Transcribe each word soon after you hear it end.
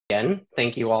Again,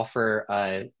 thank you all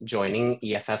for joining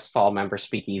EFF's Fall Member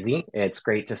Speakeasy. It's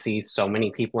great to see so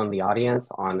many people in the audience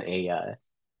on a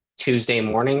Tuesday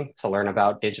morning to learn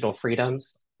about digital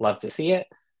freedoms. Love to see it.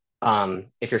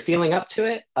 If you're feeling up to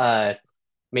it,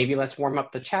 maybe let's warm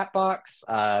up the chat box.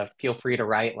 Feel free to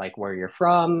write like where you're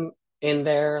from in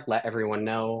there. Let everyone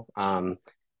know.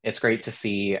 It's great to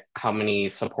see how many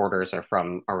supporters are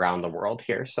from around the world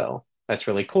here. So that's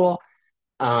really cool.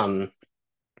 About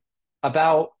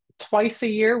twice a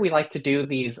year, we like to do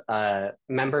these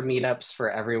member meetups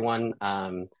for everyone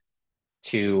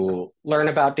to learn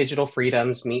about digital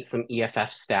freedoms, meet some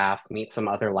EFF staff, meet some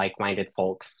other like-minded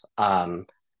folks.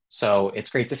 So it's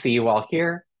great to see you all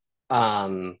here.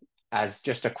 As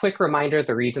just a quick reminder,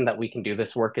 the reason that we can do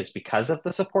this work is because of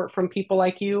the support from people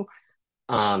like you.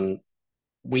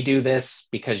 We do this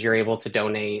because you're able to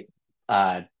donate,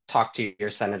 talk to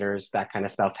your senators, that kind of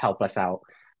stuff, help us out.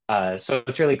 So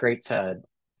it's really great to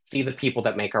see the people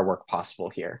that make our work possible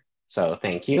here. So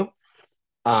thank you.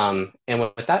 And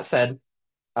with that said,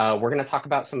 we're going to talk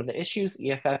about some of the issues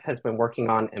EFF has been working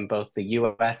on in both the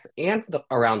US and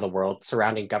around the world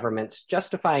surrounding governments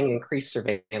justifying increased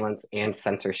surveillance and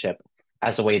censorship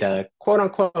as a way to quote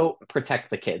unquote protect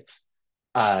the kids.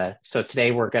 So today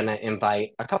we're going to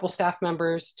invite a couple staff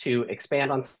members to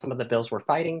expand on some of the bills we're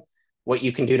fighting, what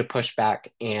you can do to push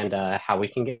back, and how we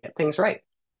can get things right.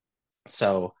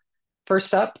 So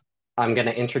first up, I'm going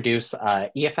to introduce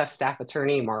EFF staff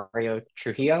attorney Mario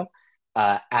Trujillo.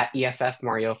 At EFF,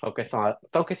 Mario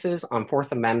focuses on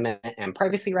Fourth Amendment and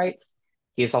privacy rights.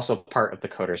 He is also part of the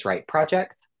Coders' Right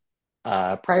Project.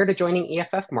 Prior to joining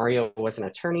EFF, Mario was an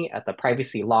attorney at the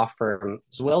privacy law firm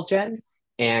Zwilgen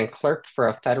and clerked for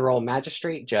a federal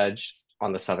magistrate judge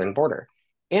on the southern border,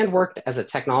 and worked as a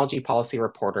technology policy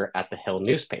reporter at the Hill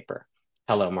newspaper.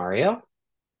 Hello, Mario.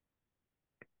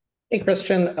 Hey,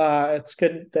 Christian. It's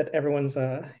good that everyone's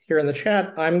here in the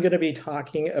chat. I'm going to be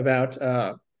talking about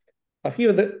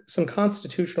some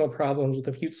constitutional problems with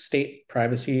a few state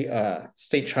privacy,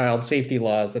 state child safety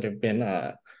laws that have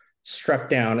been struck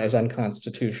down as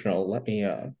unconstitutional. Let me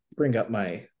bring up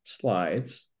my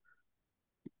slides.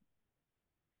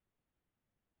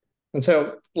 And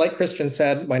so, like Christian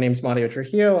said, my name is Mario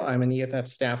Trujillo. I'm an EFF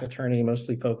staff attorney,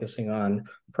 mostly focusing on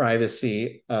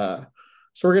privacy.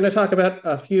 So we're going to talk about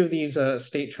a few of these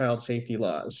state child safety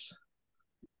laws.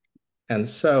 And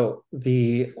so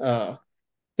the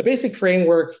basic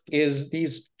framework is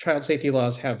these child safety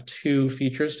laws have two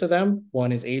features to them.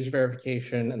 One is age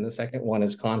verification, and the second one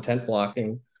is content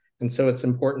blocking. And so it's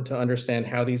important to understand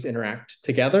how these interact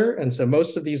together. And so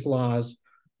most of these laws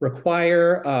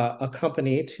require a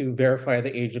company to verify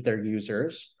the age of their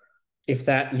users. If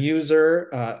that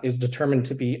user is determined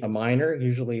to be a minor,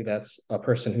 usually that's a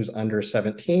person who's under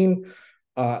 17,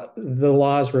 the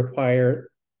laws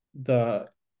require the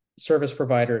service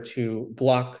provider to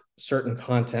block certain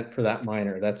content for that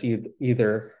minor. That's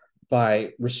either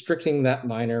by restricting that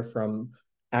minor from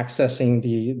accessing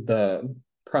the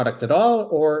product at all,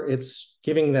 or it's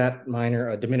giving that minor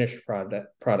a diminished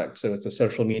product. So it's a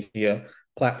social media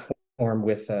platform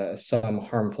with some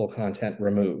harmful content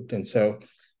removed. And so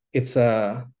it's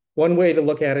one way to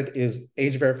look at it is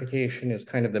age verification is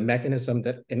kind of the mechanism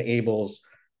that enables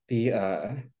the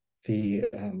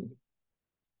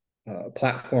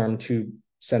platform to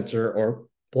censor or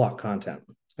block content.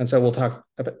 And so we'll talk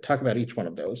about each one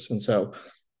of those. And so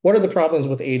what are the problems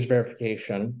with age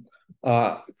verification?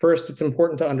 First, it's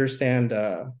important to understand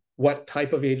what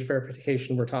type of age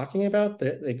verification we're talking about.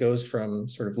 It goes from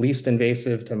sort of least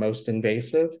invasive to most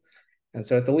invasive. And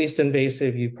so at the least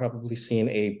invasive, you've probably seen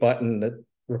a button that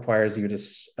requires you to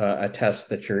attest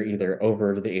that you're either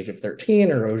over the age of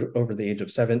 13 or over the age of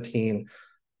 17.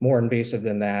 More invasive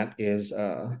than that is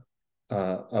a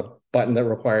button that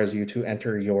requires you to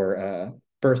enter your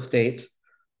birth date.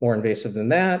 More invasive than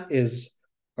that is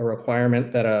a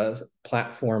requirement that a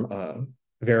platform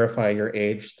verify your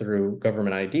age through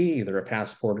government ID, either a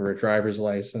passport or a driver's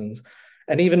license.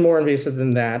 And even more invasive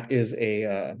than that is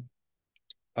a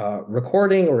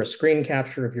recording or a screen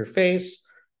capture of your face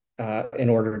in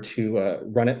order to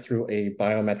run it through a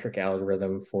biometric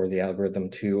algorithm for the algorithm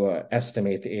to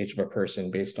estimate the age of a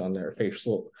person based on their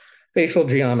facial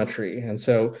geometry. And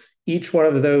so each one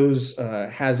of those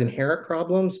has inherent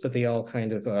problems, but they all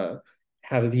kind of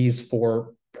have these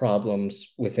four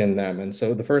problems within them. And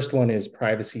so the first one is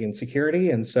privacy and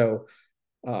security. And so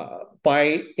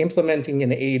by implementing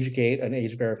an age gate, an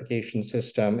age verification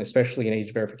system, especially an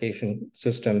age verification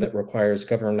system that requires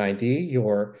government ID,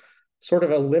 you're sort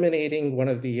of eliminating one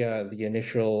of the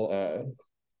initial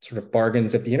sort of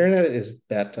bargains of the internet is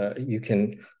that you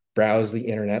can browse the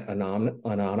internet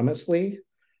anonymously.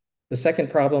 The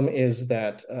second problem is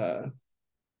that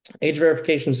age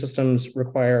verification systems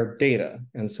require data.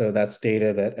 And so that's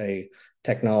data that a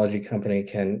technology company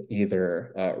can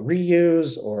either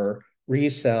reuse or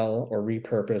resell or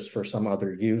repurpose for some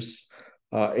other use.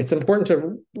 It's important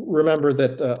to remember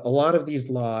that a lot of these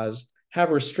laws have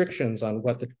restrictions on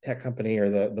what the tech company or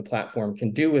the platform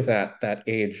can do with that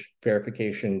age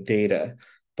verification data.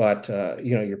 But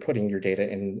you're putting your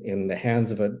data in the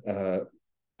hands of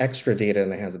extra data in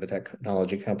the hands of a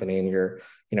technology company, and you're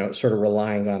sort of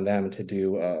relying on them to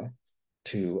do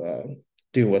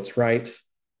what's right.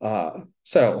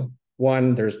 So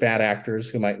one, there's bad actors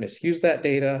who might misuse that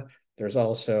data. There's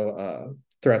also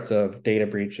threats of data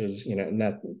breaches.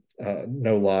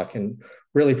 No law can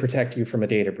really protect you from a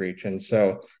data breach, and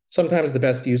so sometimes the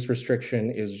best use restriction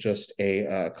is just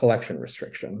a collection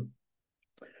restriction.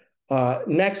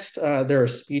 Next, there are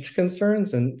speech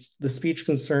concerns, and the speech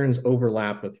concerns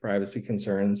overlap with privacy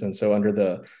concerns. And so under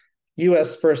the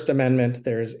US First Amendment,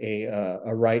 there's a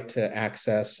right to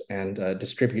access and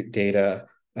distribute data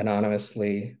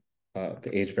anonymously. The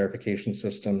age verification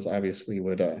systems obviously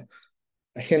would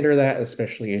hinder that,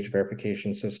 especially age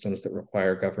verification systems that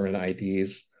require government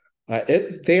IDs.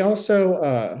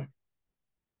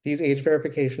 These age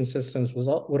verification systems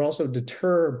would also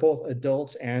deter both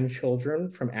adults and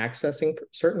children from accessing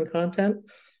certain content.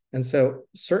 And so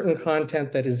certain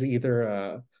content that is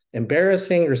either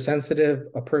embarrassing or sensitive,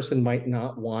 a person might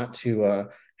not want to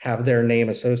have their name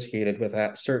associated with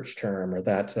that search term or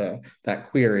that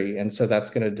query. And so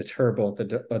that's going to deter both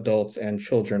adults and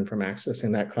children from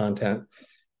accessing that content.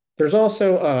 There's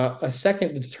also a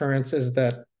second deterrence, is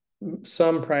that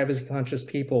some privacy conscious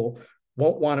people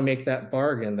won't want to make that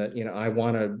bargain that, I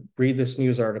want to read this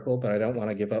news article, but I don't want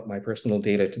to give up my personal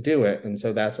data to do it. And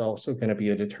so that's also going to be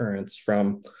a deterrence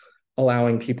from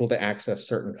allowing people to access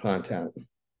certain content.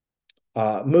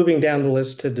 Moving down the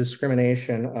list to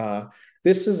discrimination,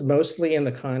 this is mostly in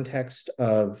the context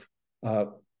of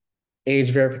age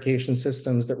verification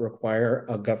systems that require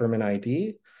a government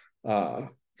ID.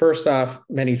 First off,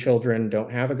 many children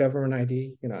don't have a government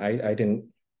ID.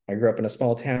 I grew up in a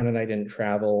small town and I didn't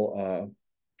travel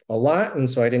a lot. And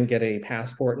so I didn't get a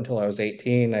passport until I was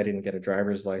 18. I didn't get a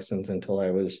driver's license until I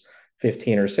was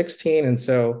 15 or 16. And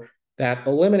so that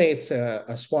eliminates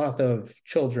a swath of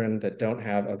children that don't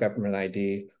have a government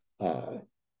ID.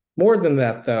 More than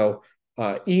that, though,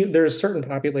 there's certain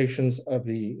populations of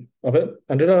an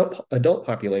adult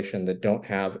population that don't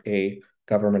have a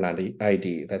government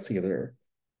ID. That's either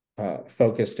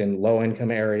focused in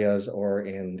low-income areas or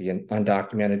in the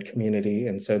undocumented community.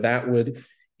 And so that would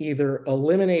either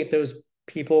eliminate those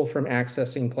people from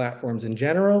accessing platforms in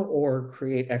general or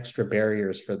create extra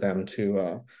barriers for them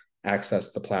to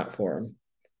access the platform.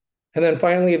 And then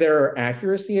finally, there are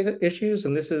accuracy issues,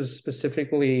 and this is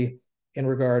specifically in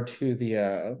regard to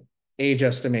the age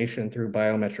estimation through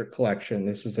biometric collection.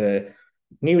 This is a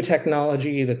new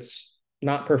technology that's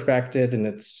not perfected, and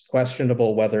it's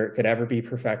questionable whether it could ever be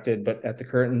perfected. But at the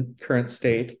current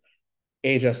state,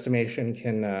 age estimation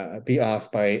can be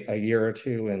off by a year or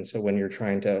two. And so when you're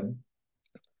trying to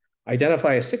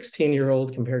identify a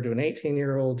 16-year-old compared to an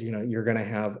 18-year-old, you're going to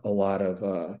have a lot of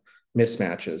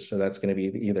mismatches. So that's going to be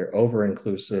either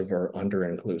over-inclusive or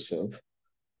under-inclusive.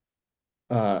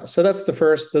 So that's the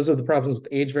first. Those are the problems with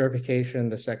age verification.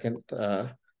 The second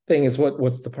thing is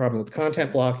what's the problem with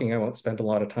content blocking. I won't spend a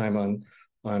lot of time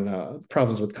on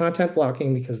problems with content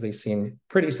blocking because they seem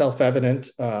pretty self-evident.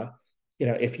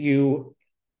 If you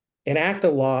enact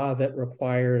a law that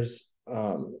requires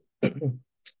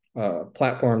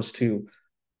platforms to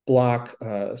block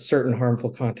certain harmful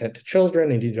content to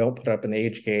children, and you don't put up an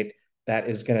age gate, that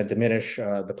is going to diminish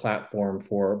the platform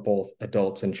for both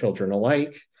adults and children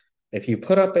alike. If you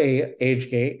put up a age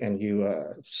gate and you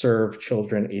serve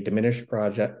children a diminished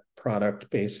product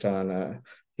based on a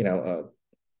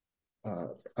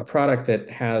product that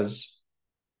has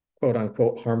quote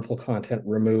unquote harmful content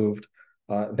removed,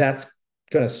 that's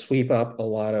going to sweep up a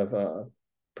lot of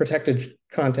protected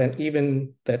content,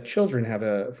 even that children have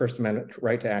a First Amendment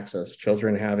right to access.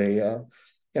 Children have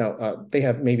they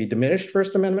have maybe diminished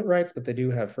First Amendment rights, but they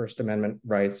do have First Amendment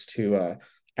rights to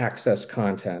access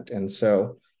content. And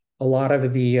so a lot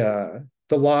of the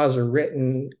laws are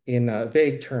written in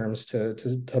vague terms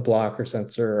to block or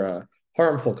censor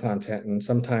harmful content, and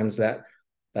sometimes that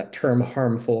term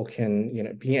harmful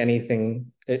can be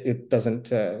anything. It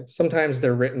doesn't. Sometimes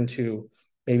they're written to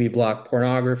maybe block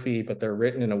pornography, but they're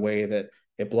written in a way that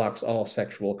it blocks all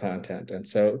sexual content, and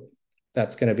so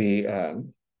that's going to be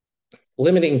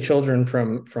limiting children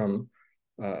from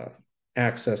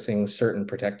accessing certain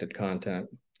protected content.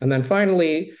 And then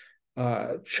finally,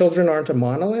 Children aren't a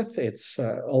monolith. It's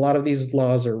a lot of these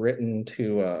laws are written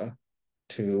to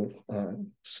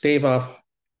stave off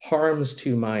harms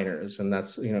to minors, and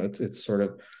that's it's sort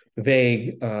of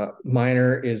vague.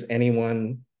 Minor is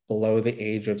anyone below the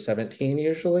age of 17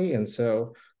 usually, and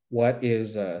so what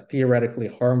is theoretically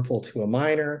harmful to a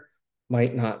minor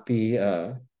might not be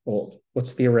well,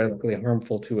 what's theoretically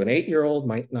harmful to an 8-year-old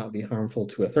might not be harmful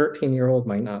to a 13-year-old,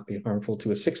 might not be harmful to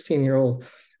a 16-year-old.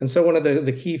 And so one of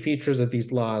the key features of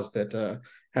these laws that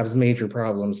has major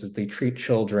problems is they treat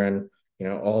children,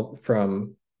 all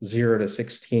from 0 to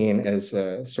 16 as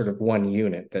a sort of one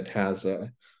unit that has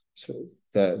sort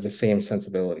of the same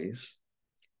sensibilities.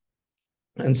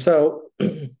 And so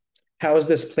how has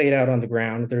this played out on the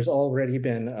ground? There's already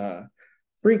been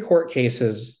 3 court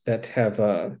cases that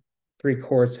have 3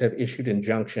 courts have issued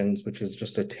injunctions, which is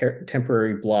just a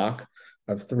temporary block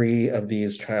of 3 of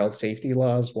these child safety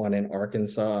laws, one in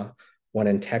Arkansas, one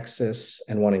in Texas,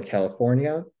 and one in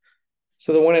California.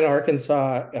 So the one in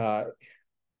Arkansas,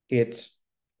 it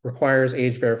requires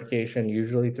age verification,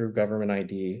 usually through government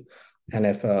ID. And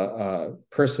if a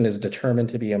person is determined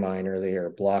to be a minor, they are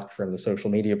blocked from the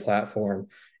social media platform,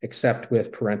 except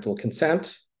with parental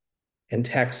consent. In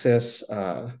Texas,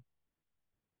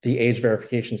 the age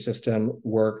verification system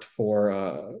worked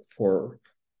for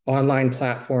online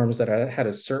platforms that had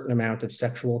a certain amount of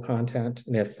sexual content,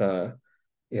 and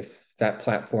if that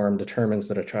platform determines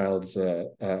that a child's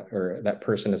or that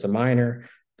person is a minor,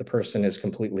 the person is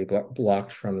completely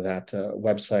blocked from that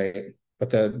website. But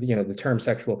the term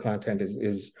sexual content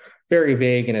is very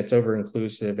vague, and it's over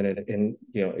inclusive, and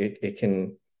it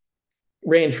can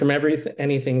range from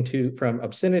anything from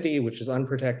obscenity, which is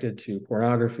unprotected, to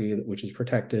pornography, which is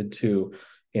protected, to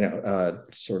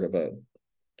sort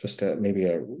of maybe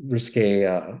a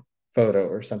risque photo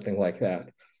or something like that.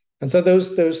 And so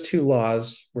those 2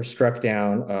 laws were struck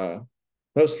down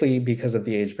mostly because of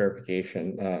the age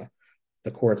verification.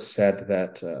 The courts said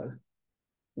that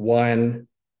one,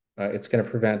 it's going to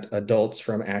prevent adults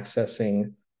from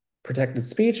accessing protected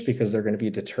speech because they're going to be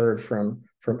deterred from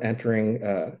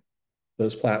entering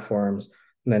those platforms.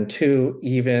 And then 2,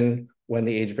 even when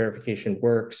the age verification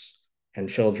works and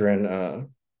children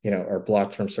are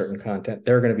blocked from certain content,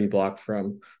 they're going to be blocked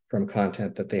from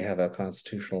content that they have a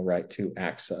constitutional right to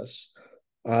access.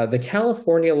 The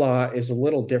California law is a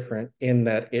little different in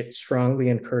that it strongly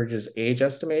encourages age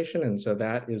estimation, and so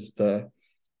that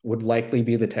would likely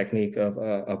be the technique of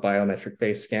a biometric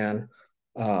face scan.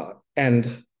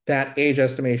 And that age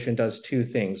estimation does 2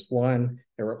 things. One,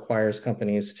 it requires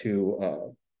companies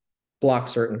to block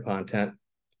certain content.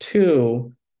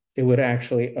 2, it would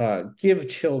actually give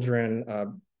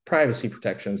children privacy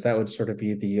protections. That would sort of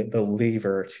be the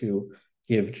lever to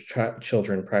give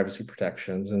children privacy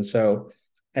protections. And so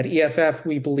at EFF,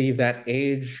 we believe that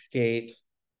age gate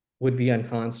would be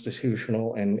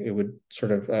unconstitutional, and it would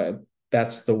sort of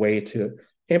that's the way to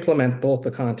implement both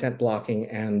the content blocking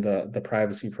and the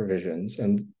privacy provisions.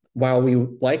 And while we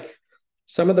like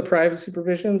some of the privacy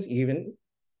provisions, even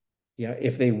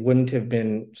if they wouldn't have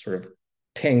been sort of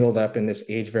tangled up in this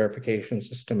age verification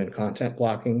system and content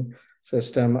blocking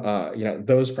system,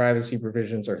 those privacy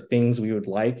provisions are things we would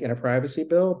like in a privacy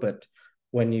bill. But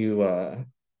when you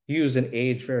use an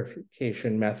age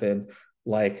verification method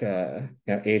like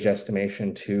age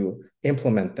estimation to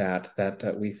implement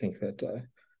that we think that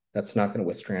that's not going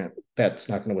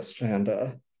to withstand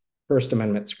First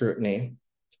Amendment scrutiny.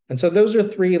 And so those are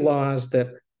 3 laws that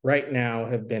right now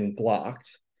have been blocked.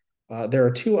 There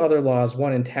are 2 other laws,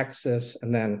 one in Texas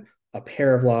and then a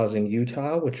pair of laws in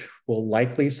Utah, which will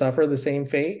likely suffer the same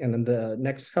fate in the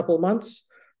next couple of months.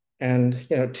 And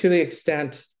to the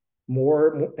extent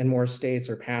more and more states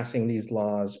are passing these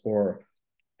laws, or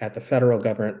at the federal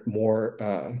government, more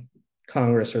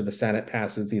Congress or the Senate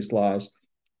passes these laws,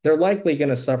 they're likely going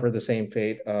to suffer the same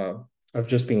fate of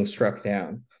just being struck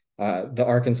down. The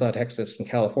Arkansas, Texas, and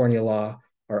California law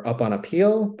are up on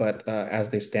appeal, but as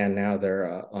they stand now,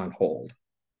 they're on hold.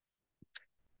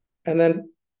 And then,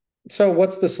 so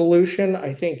what's the solution?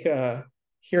 I think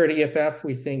here at EFF,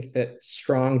 we think that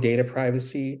strong data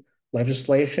privacy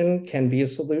legislation can be a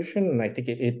solution. And I think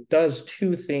it does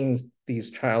 2 things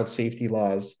these child safety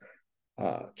laws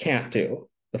can't do.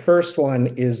 The first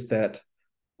one is that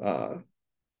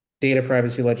data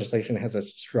privacy legislation has a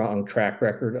strong track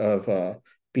record of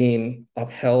being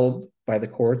upheld by the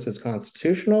courts as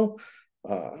constitutional.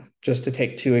 Just to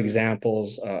take 2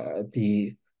 examples,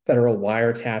 the federal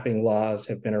wiretapping laws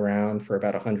have been around for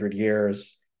about 100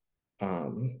 years.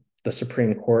 The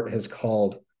Supreme Court has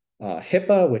called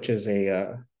HIPAA, which is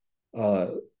a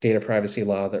data privacy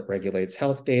law that regulates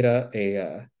health data,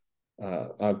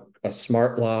 a a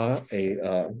smart law,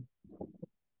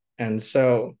 and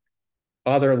so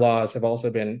other laws have also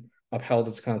been upheld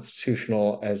as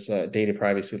constitutional as data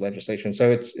privacy legislation.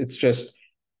 So it's just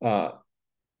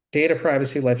data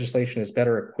privacy legislation is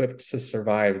better equipped to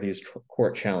survive these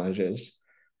court challenges.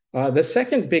 The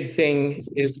second big thing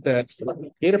is that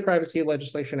data privacy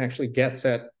legislation actually gets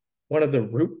at one of the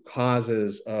root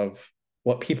causes of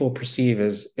what people perceive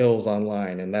as ills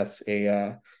online, and that's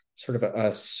a sort of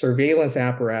a surveillance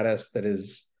apparatus that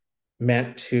is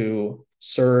meant to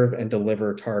serve and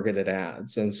deliver targeted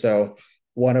ads. And so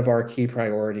one of our key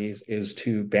priorities is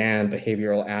to ban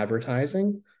behavioral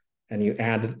advertising, and you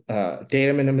add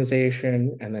data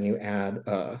minimization, and then you add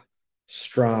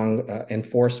strong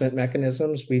enforcement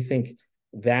mechanisms. We think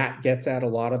that gets at a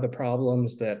lot of the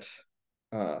problems that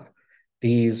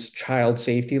these child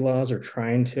safety laws are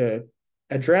trying to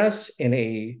address in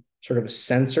a sort of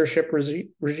censorship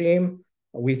regime.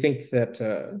 We think that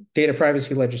data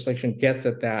privacy legislation gets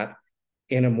at that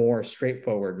in a more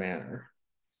straightforward manner.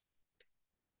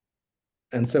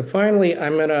 And so finally,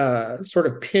 I'm going to sort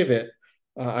of pivot.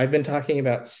 I've been talking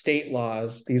about state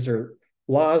laws. These are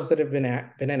laws that have been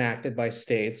enacted by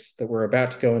states that were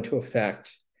about to go into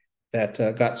effect that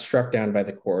got struck down by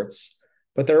the courts.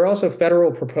 But there are also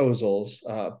federal proposals,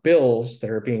 bills that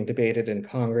are being debated in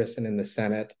Congress and in the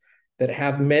Senate that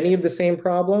have many of the same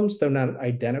problems, though not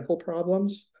identical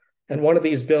problems. And one of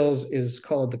these bills is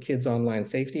called the Kids Online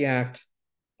Safety Act.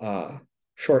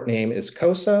 Short name is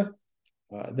KOSA.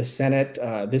 The Senate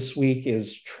this week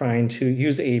is trying to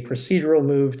use a procedural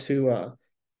move to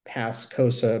pass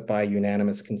KOSA by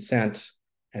unanimous consent.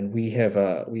 And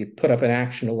we've put up an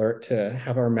action alert to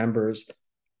have our members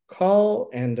call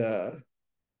and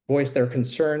voice their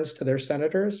concerns to their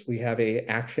senators. We have an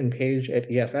action page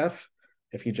at EFF.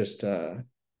 If you just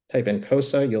type in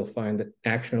KOSA, you'll find the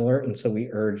action alert. And so we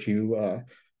urge you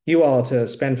all to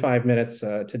spend 5 minutes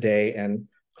today and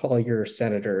call your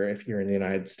senator if you're in the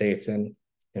United States, and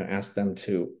ask them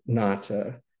to not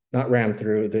ram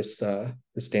through this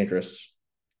dangerous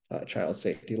child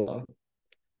safety law.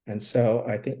 And so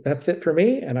I think that's it for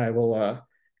me, and I will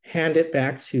hand it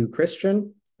back to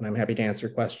Christian, and I'm happy to answer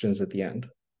questions at the end.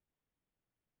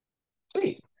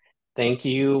 Sweet. Thank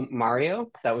you, Mario.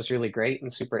 That was really great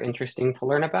and super interesting to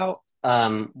learn about.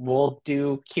 We'll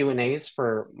do Q&As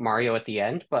for Mario at the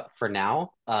end, but for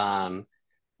now,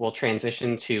 we'll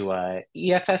transition to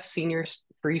EFF Senior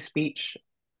Free Speech.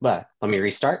 Let me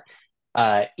restart.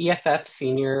 EFF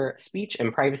Senior Speech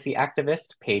and Privacy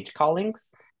Activist, Paige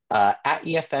Collings. At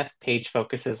EFF, Paige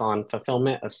focuses on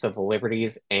fulfillment of civil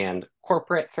liberties and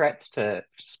corporate threats to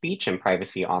speech and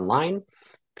privacy online.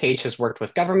 Paige has worked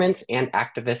with governments and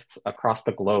activists across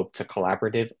the globe to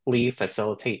collaboratively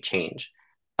facilitate change.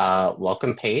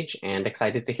 Welcome, Paige, and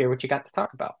excited to hear what you got to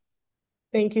talk about.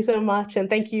 Thank you so much, and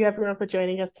thank you everyone for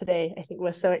joining us today. I think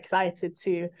we're so excited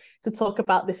to talk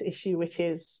about this issue, which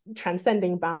is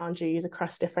transcending boundaries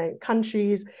across different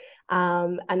countries,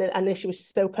 and an issue which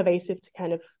is so pervasive to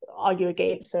kind of argue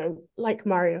against. So like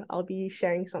Mario, I'll be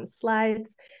sharing some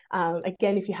slides.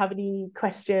 Again, if you have any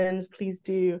questions, please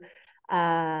do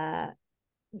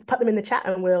put them in the chat,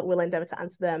 and we'll endeavour to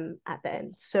answer them at the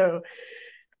end. So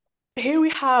here we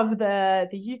have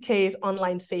the UK's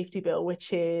online safety bill,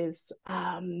 which is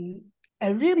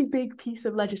a really big piece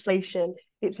of legislation.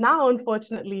 It's now,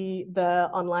 unfortunately, the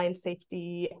Online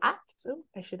Safety Act. Oh,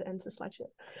 I should enter slideshow.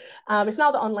 It's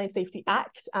now the Online Safety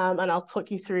Act, and I'll talk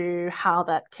you through how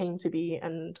that came to be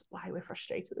and why we're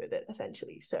frustrated with it,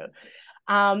 essentially. So,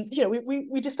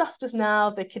 we discussed just now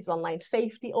the kids' online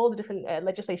safety, all the different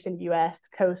legislation in the US,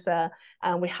 KOSA,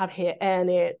 and we have here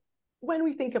EarnIt. When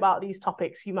we think about these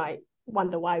topics, you might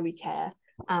wonder why we care.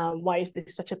 Why is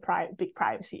this such a big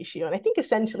privacy issue? And I think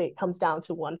essentially it comes down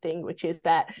to one thing, which is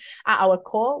that at our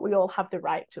core, we all have the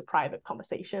right to a private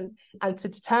conversation and to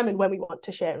determine when we want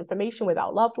to share information with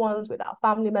our loved ones, with our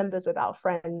family members, with our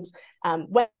friends,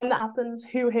 when that happens,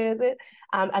 who hears it,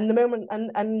 and the moment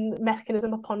and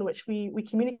mechanism upon which we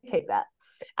communicate that.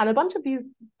 And a bunch of these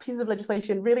pieces of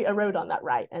legislation really erode on that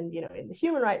right. And, in the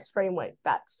human rights framework,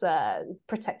 that's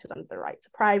protected under the right to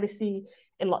privacy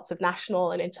in lots of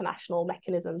national and international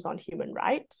mechanisms on human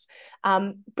rights.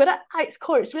 But at its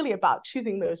core, it's really about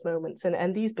choosing those moments.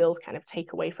 And these bills kind of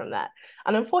take away from that.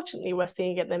 And unfortunately, we're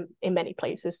seeing it in many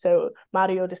places. So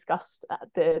Mario discussed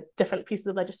the different pieces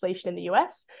of legislation in the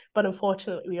US, but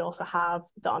unfortunately, we also have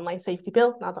the Online Safety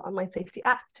Bill, now the Online Safety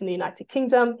Act in the United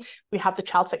Kingdom. We have the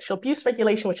Child Sexual Abuse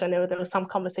Regulation, which I know there was some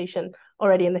conversation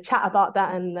already in the chat about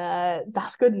that, and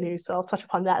that's good news. So I'll touch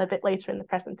upon that a bit later in the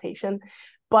presentation.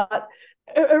 But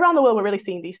around the world, we're really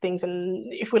seeing these things.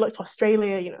 And if we look to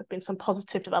Australia, there's been some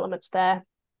positive developments there.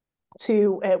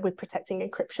 with protecting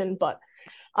encryption. But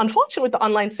unfortunately, with the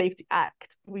Online Safety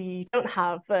Act, we don't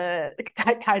have that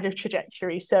kind of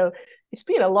trajectory. So it's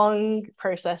been a long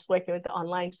process working with the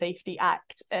Online Safety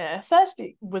Act. First,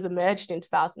 it was emerged in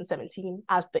 2017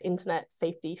 as the Internet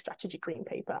Safety Strategy Green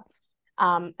Paper.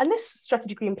 And this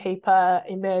strategy green paper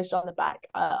emerged on the back,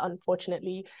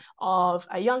 unfortunately, of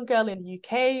a young girl in the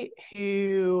UK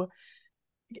who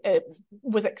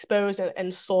was exposed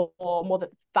and saw more than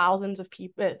thousands of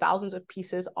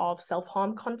pieces of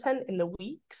self-harm content in the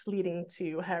weeks leading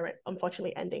to her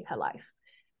unfortunately ending her life.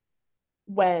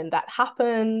 When that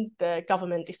happened, the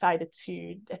government decided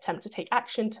to attempt to take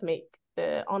action to make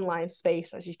the online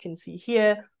space, as you can see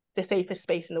here, the safest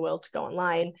space in the world to go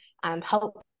online and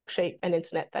help shape an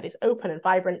internet that is open and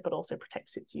vibrant, but also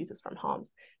protects its users from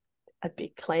harms. A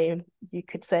big claim, you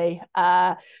could say.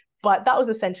 But that was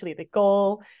essentially the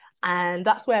goal. And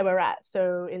that's where we're at.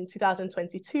 So in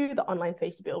 2022, the Online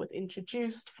Safety Bill was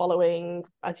introduced following,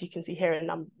 as you can see here,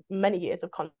 many years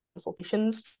of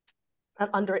consultations. And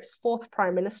under its fourth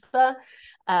Prime Minister,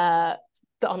 the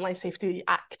Online Safety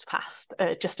Act passed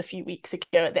just a few weeks ago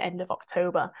at the end of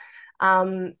October.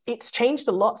 It's changed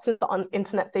a lot since the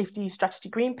Internet Safety Strategy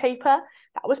Green Paper.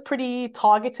 That was pretty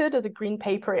targeted as a green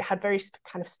paper. It had very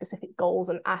kind of specific goals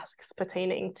and asks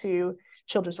pertaining to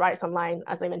children's rights online,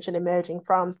 as I mentioned, emerging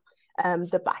from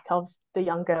the back of the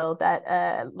young girl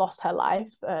that lost her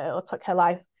life or took her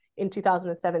life in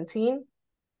 2017.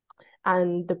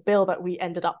 And the bill that we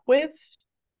ended up with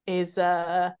is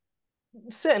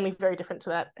certainly very different to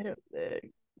that. I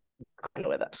don't know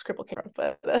where that scribble came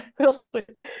from, but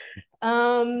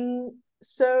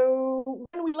so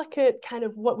when we look at kind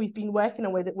of what we've been working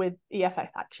on with EFF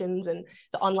actions and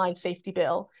the Online Safety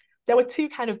Bill, there were two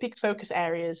kind of big focus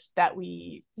areas that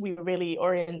we were really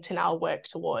orienting our work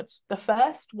towards. The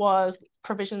first was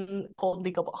provision called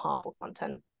legal but harmful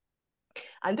content.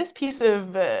 And this piece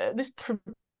of this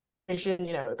provision,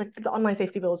 you know, the Online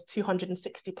Safety Bill is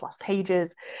 260 plus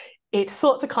pages. It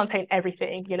sought to contain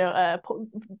everything, you know,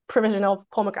 provision of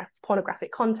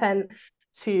pornographic content,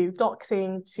 to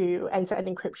doxing, to end-to-end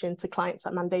encryption, to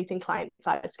mandating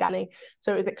client-side scanning.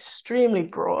 So it was extremely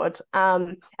broad.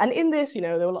 And in this, you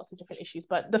know, there were lots of different issues,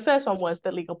 but the first one was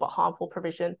the legal but harmful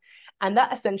provision. And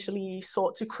that essentially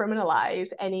sought to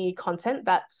criminalize any content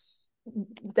that's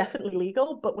definitely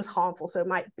legal, but was harmful. So it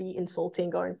might be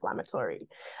insulting or inflammatory.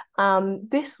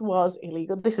 This was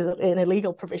illegal. This is an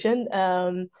illegal provision.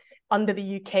 Under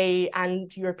the UK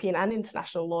and European and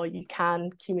international law, you can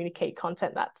communicate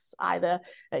content that's either,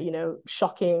 you know,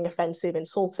 shocking, offensive,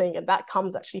 insulting, and that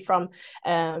comes actually from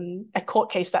a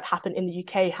court case that happened in the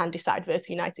UK, Handyside versus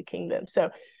United Kingdom.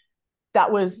 So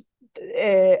that was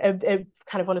a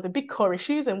kind of one of the big core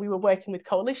issues, and we were working with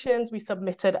coalitions. We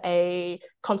submitted a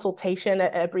consultation,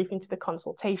 a briefing to the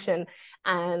consultation,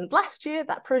 and last year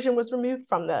that provision was removed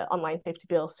from the Online Safety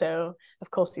Bill. So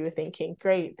of course we were thinking,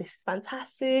 great, this is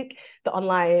fantastic.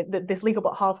 This legal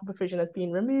but harmful provision has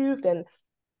been removed, and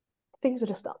things are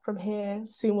just up from here.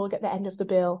 Soon we'll get the end of the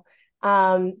bill.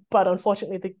 But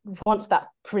unfortunately, once that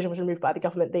provision was removed by the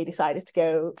government, they decided to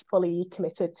go fully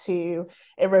committed to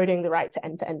eroding the right to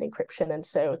end-to-end encryption. And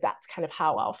so that's kind of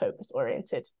how our focus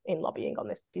oriented in lobbying on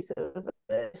this piece of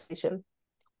legislation.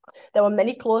 There were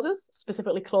many clauses,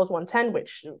 specifically clause 110,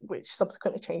 which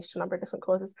subsequently changed to a number of different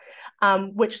clauses,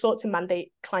 which sought to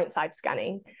mandate client-side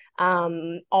scanning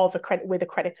with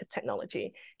accredited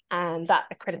technology. And that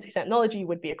accredited technology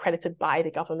would be accredited by the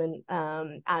government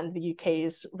and the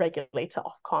UK's regulator,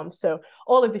 Ofcom. So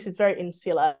all of this is very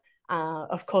insular.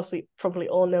 Of course, we probably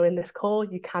all know in this call,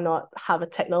 you cannot have a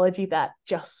technology that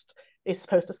just is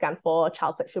supposed to scan for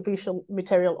child sexual abuse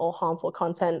material or harmful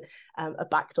content. A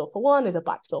backdoor for one is a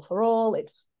backdoor for all.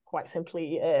 It's quite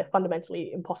simply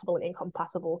fundamentally impossible and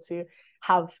incompatible to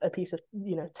have a piece of,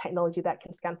 you know, technology that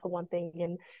can scan for one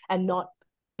thing and not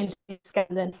scan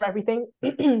then for everything.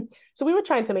 So we were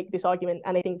trying to make this argument,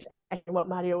 and I think what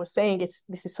Mario was saying is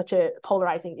this is such a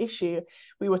polarizing issue.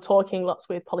 We were talking lots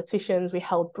with politicians, we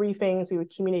held briefings, we were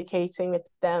communicating with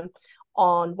them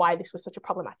on why this was such a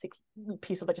problematic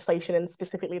piece of legislation, and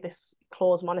specifically this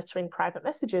clause monitoring private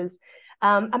messages.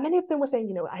 And many of them were saying,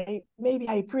 you know, I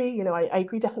agree, you know, I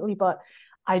agree definitely, but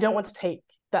I don't want to take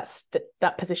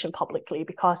that position publicly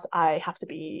because I have to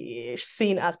be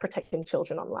seen as protecting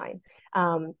children online.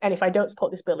 And if I don't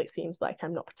support this bill, it seems like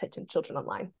I'm not protecting children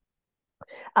online.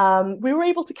 We were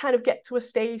able to kind of get to a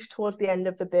stage towards the end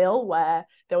of the bill where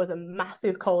there was a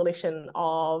massive coalition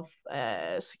of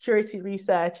security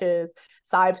researchers,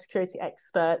 cybersecurity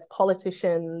experts,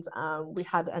 politicians. We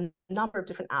had a number of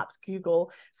different apps,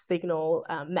 Google, Signal,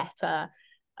 Meta,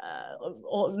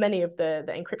 or many of the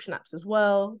encryption apps as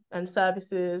well and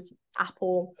services,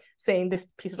 Apple saying this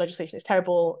piece of legislation is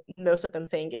terrible, most of them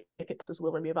saying if it does,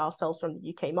 we'll remove ourselves from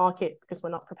the UK market because we're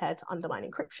not prepared to undermine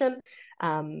encryption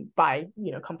by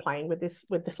complying with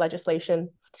this legislation.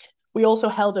 We also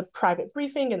held a private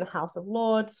briefing in the House of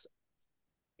Lords.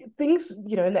 Things,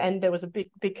 in the end, there was a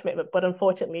big commitment, but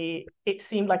unfortunately, it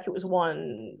seemed like it was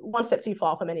one step too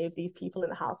far for many of these people in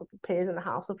the House of Peers in the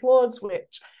House of Lords,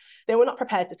 which they were not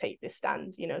prepared to take this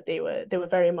stand. They were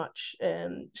very much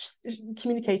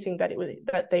communicating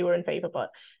that they were in favor, but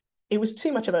it was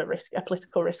too much of a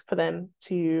political risk for them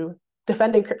to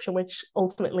defend encryption, which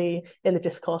ultimately in the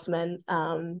discourse meant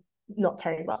not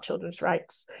caring about children's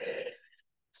rights.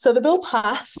 So the bill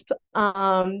passed.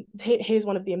 Here's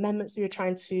one of the amendments we were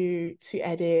trying to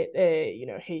edit.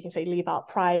 Here you can say leave out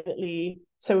privately.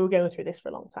 So we were going through this for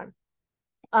a long time.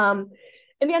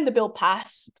 In the end, the bill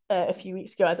passed a few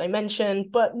weeks ago, as I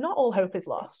mentioned, but not all hope is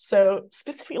lost. So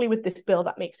specifically with this bill,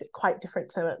 that makes it quite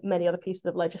different to many other pieces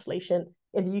of legislation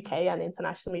in the UK and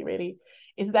internationally, really,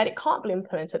 is that it can't be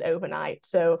implemented overnight.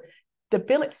 So the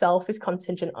bill itself is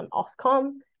contingent on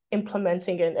Ofcom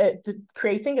implementing and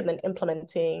creating and then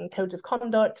implementing codes of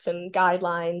conduct and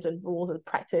guidelines and rules of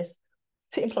practice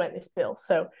to implement this bill.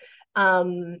 So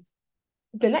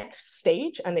the next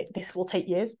stage, and this will take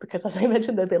years because, as I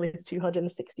mentioned, the bill is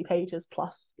 260 pages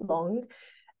plus long.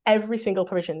 Every single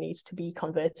provision needs to be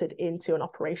converted into an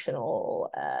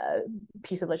operational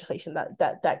piece of legislation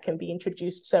that can be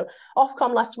introduced. So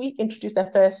Ofcom last week introduced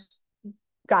their first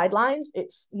guidelines.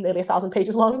 It's nearly 1,000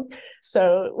 pages long,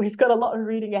 so we've got a lot of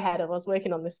reading ahead of us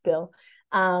working on this bill,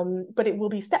 but it will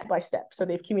be step by step. So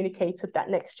they've communicated that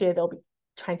next year they'll be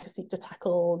trying to seek to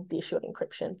tackle the issue of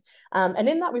encryption, and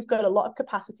in that we've got a lot of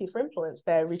capacity for influence.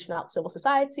 They're reaching out to civil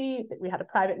society. We had a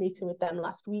private meeting with them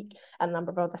last week and a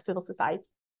number of other civil society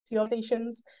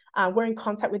organizations. We're in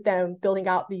contact with them, building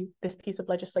out this piece of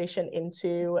legislation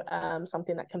into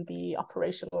something that can be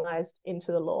operationalized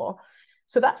into the law.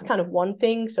 So that's kind of one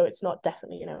thing. So it's not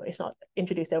definitely, it's not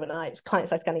introduced overnight. It's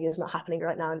client-side scanning is not happening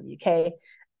right now in the UK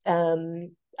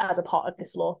as a part of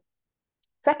this law.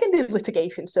 Second is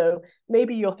litigation. So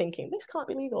maybe you're thinking, this can't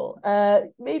be legal.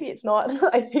 Maybe it's not.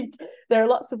 I think there are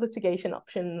lots of litigation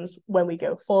options when we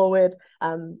go forward.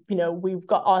 We've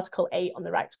got Article 8 on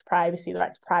the right to privacy, the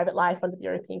right to private life under the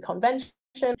European Convention.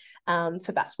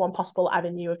 So that's one possible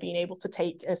avenue of being able to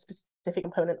take a specific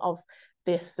component of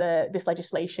this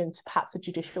legislation to perhaps a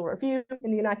judicial review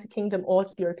in the United Kingdom or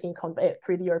to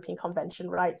through the European Convention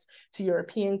rights to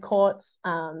European courts,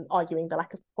 arguing the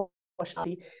lack of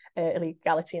proportionality,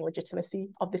 illegality and legitimacy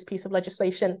of this piece of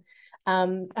legislation.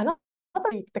 And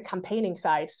the campaigning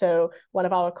side. So one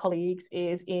of our colleagues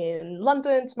is in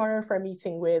London tomorrow for a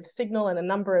meeting with Signal and a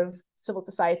number of civil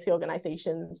society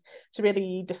organizations to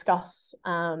really discuss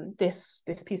this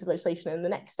piece of legislation and the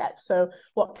next step. So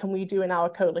what can we do in our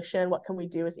coalition? What can we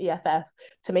do as EFF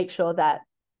to make sure that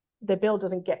the bill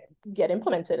doesn't get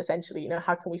implemented, essentially?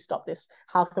 How can we stop this?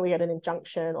 How can we get an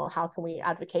injunction, or how can we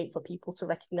advocate for people to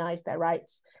recognize their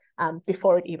rights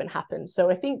before it even happens?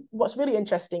 So I think what's really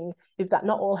interesting is that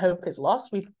not all hope is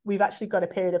lost. We've actually got a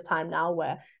period of time now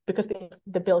where, because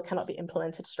the bill cannot be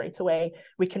implemented straight away,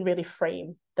 we can really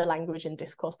frame the language and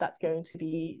discourse that's going to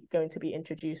be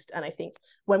introduced. And I think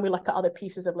when we look at other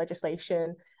pieces of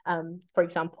legislation, for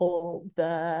example,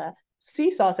 the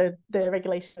CSAR, so the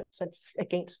regulation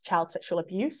against child sexual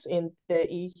abuse in the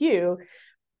EU,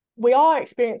 we are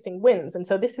experiencing wins. And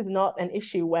so this is not an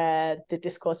issue where the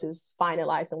discourse is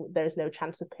finalized and there's no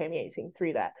chance of permeating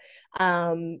through that.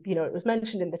 It was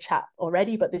mentioned in the chat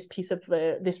already, but this piece of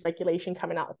this regulation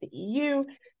coming out of the EU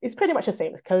is pretty much the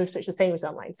same as COSTA. It's the same as the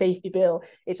online safety bill.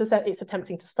 It's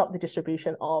attempting to stop the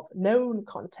distribution of known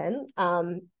content,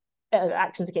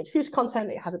 actions against future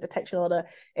content. It has a detection order,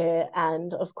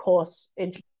 and of course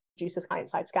introduces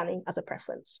client-side scanning as a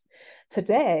preference.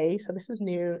 Today, so this is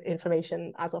new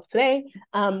information as of today,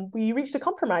 we reached a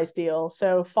compromise deal.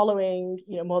 So following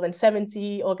more than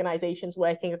 70 organizations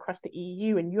working across the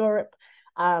EU and Europe,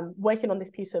 working on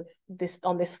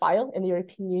this file in the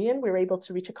European Union, we were able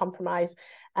to reach a compromise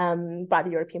by the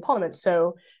European Parliament.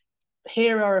 So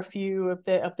here are a few of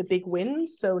the big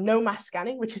wins. So no mass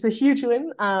scanning, which is a huge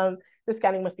win. The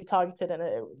scanning must be targeted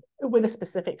with a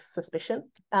specific suspicion,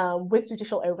 with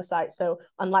judicial oversight. So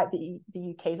unlike the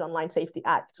UK's Online Safety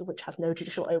Act, which has no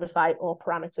judicial oversight or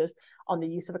parameters on the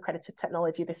use of accredited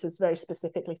technology, this is very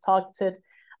specifically targeted.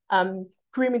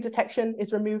 Grooming detection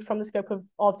is removed from the scope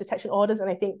of detection orders. And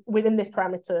I think within this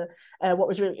parameter, what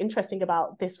was really interesting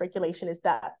about this regulation is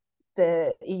that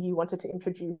the EU wanted to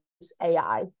introduce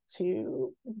AI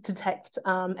to detect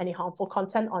any harmful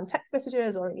content on text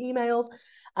messages or in emails.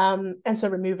 And so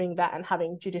removing that and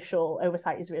having judicial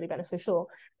oversight is really beneficial.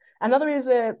 Another is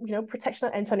protection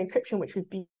of end-to-end encryption, which we've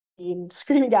been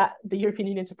screaming at the European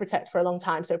Union to protect for a long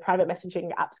time. So private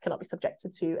messaging apps cannot be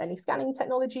subjected to any scanning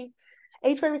technology.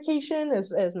 Age verification,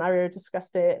 as Mario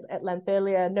discussed it at length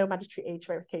earlier, no mandatory age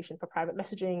verification for private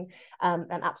messaging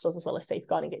and app stores, as well as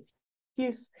safeguarding its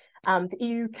use. The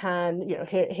EU can,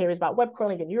 here is about web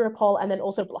crawling in Europol, and then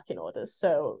also blocking orders.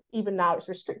 So even now it's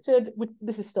restricted.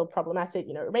 This is still problematic.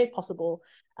 It remains possible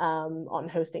on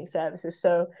hosting services.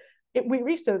 So we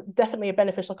reached definitely a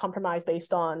beneficial compromise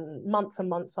based on months and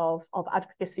months of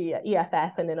advocacy at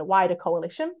EFF and in a wider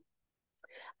coalition.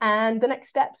 And the next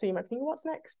step, so you might think, what's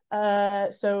next?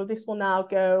 So this will now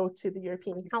go to the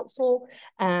European Council,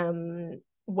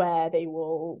 where they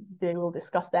will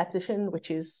discuss their position, which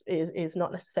is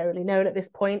not necessarily known at this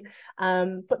point.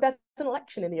 But there's an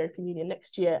election in the European Union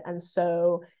next year, and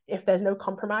so if there's no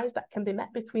compromise that can be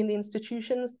met between the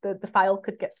institutions, the file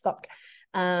could get stuck.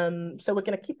 So we're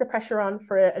going to keep the pressure on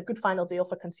for a good final deal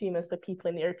for consumers, for people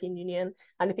in the European Union.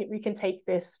 And I think we can take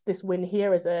this win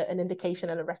here as an indication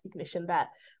and a recognition that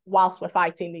whilst we're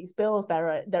fighting these bills,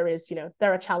 there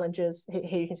are challenges.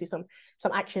 Here you can see some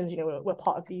actions. We're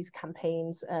part of these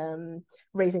campaigns,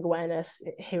 raising awareness.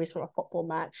 Here is from a football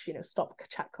match. Stop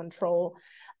chat control.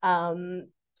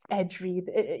 EDRI,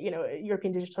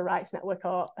 European Digital Rights Network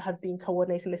have been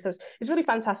coordinating this. So it's really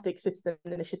fantastic citizen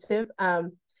initiative.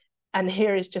 And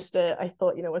here is just I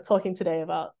thought, we're talking today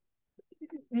about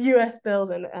US bills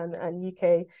and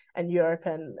UK and Europe,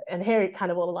 and here it kind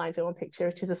of all aligns in one picture,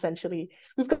 which is essentially,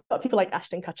 we've got people like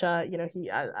Ashton Kutcher, he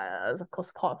as of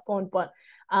course part of Thorn, but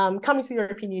coming to the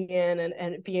European Union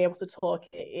and being able to talk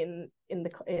in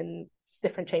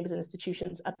different chambers and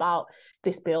institutions about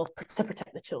this bill to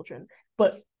protect the children.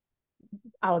 But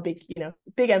our big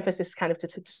emphasis kind of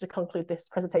to conclude this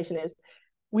presentation is,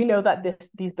 we know that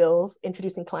these bills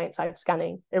introducing client-side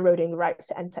scanning, eroding the rights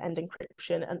to end-to-end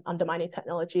encryption and undermining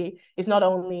technology is not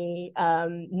only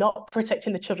not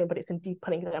protecting the children, but it's indeed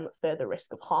putting them at further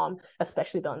risk of harm,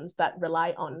 especially the ones that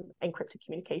rely on encrypted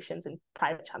communications and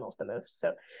private channels the most.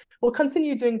 So we'll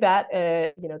continue doing that.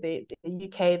 The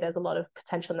UK, there's a lot of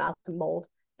potential now to mold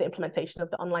the implementation of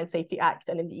the Online Safety Act,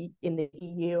 and in the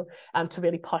EU to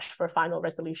really push for a final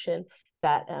resolution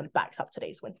that backs up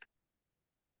today's win.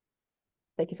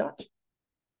 Thank you so much.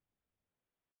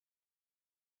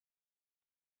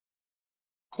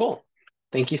 Cool.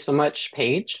 Thank you so much,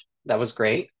 Paige. That was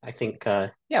great. I think,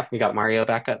 we got Mario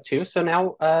back up too. So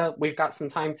now we've got some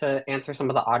time to answer some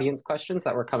of the audience questions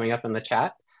that were coming up in the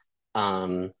chat.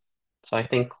 So I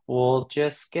think we'll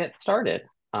just get started.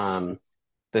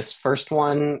 This first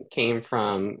one came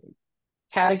from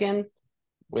Cadigan,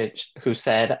 who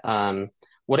said,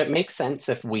 would it make sense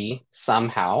if we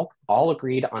somehow all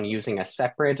agreed on using a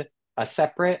separate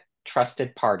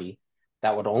trusted party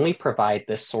that would only provide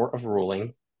this sort of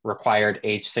ruling, required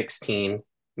age 16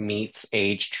 meets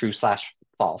age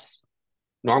true/false?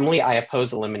 Normally I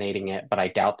oppose eliminating it, but I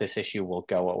doubt this issue will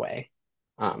go away.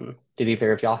 Did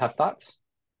either of y'all have thoughts?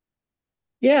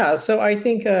 Yeah, so I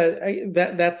think I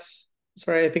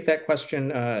think that question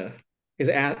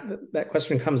that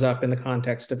question comes up in the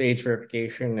context of age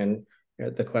verification, and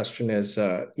the question is,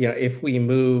 if we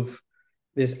move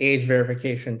this age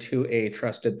verification to a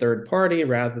trusted third party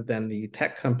rather than the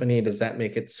tech company, does that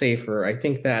make it safer? I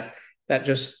think that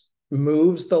just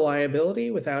moves the liability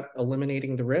without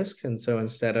eliminating the risk. And so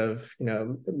instead of,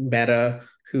 Meta,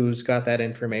 who's got that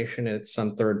information, it's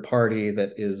some third party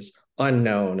that is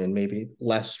unknown and maybe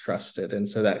less trusted. And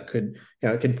so that could,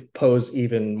 it could pose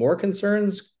even more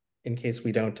concerns in case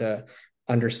we don't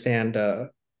understand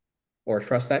or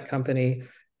trust that company.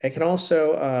 It can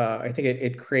also, I think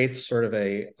it creates sort of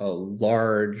a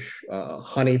large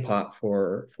honeypot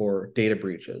for data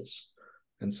breaches.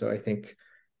 And so I think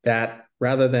that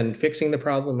rather than fixing the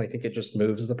problem, I think it just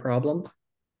moves the problem,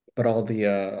 but all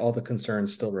the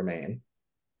concerns still remain.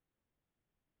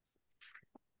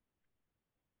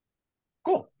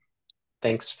 Cool.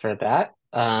 Thanks for that.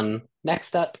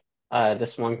 Next up,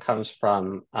 this one comes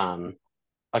from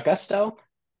Augusto.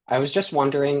 I was just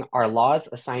wondering, are laws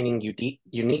assigning unique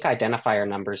identifier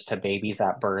numbers to babies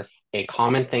at birth a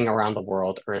common thing around the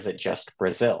world, or is it just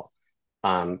Brazil?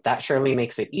 That surely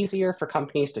makes it easier for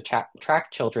companies to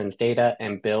track children's data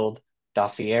and build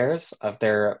dossiers of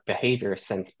their behavior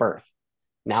since birth.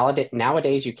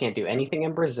 Nowadays, you can't do anything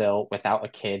in Brazil without a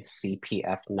kid's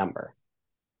CPF number.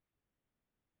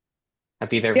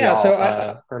 Have either of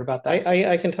y'all heard about that?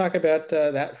 I can talk about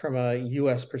that from a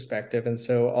US perspective. And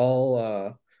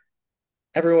so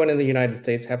everyone in the United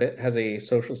States has a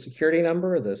social security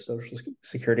number. The social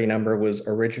security number was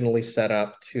originally set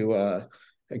up to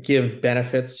give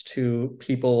benefits to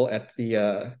people at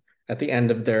the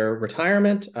end of their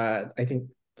retirement. I think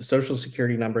the social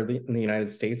security number in the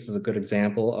United States is a good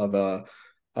example of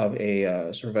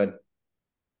a sort of a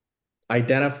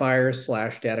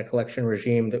identifier / data collection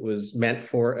regime that was meant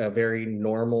for a very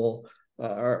normal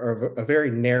or a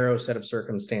very narrow set of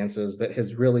circumstances that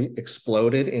has really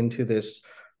exploded into this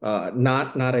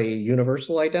not a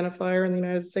universal identifier in the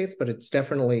United States, but it's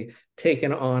definitely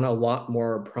taken on a lot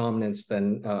more prominence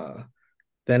than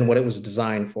what it was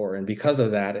designed for. And because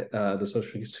of that, the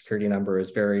Social Security number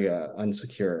is very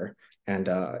unsecure, and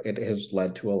it has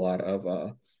led to a lot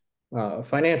of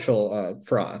financial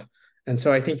fraud. And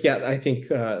so I think,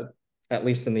 at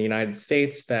least in the United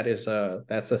States, that's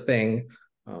a thing.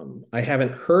 I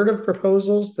haven't heard of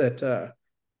proposals that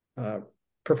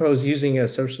propose using a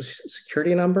social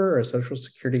security number or a social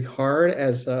security card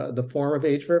as the form of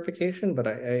age verification. But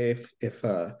if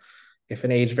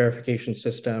an age verification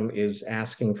system is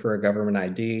asking for a government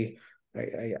ID,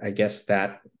 I guess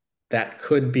that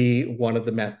could be one of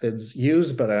the methods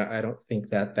used. But I don't think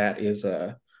that is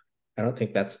I don't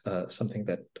think that's something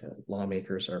that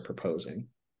lawmakers are proposing.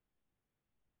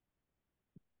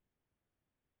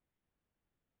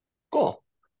 Cool.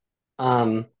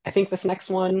 I think this next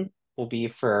one will be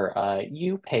for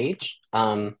you, Paige.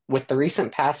 With the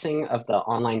recent passing of the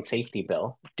online safety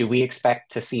bill, do we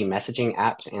expect to see messaging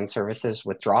apps and services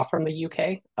withdraw from the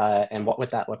UK? And what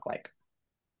would that look like?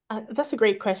 That's a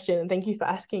great question, and thank you for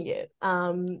asking it.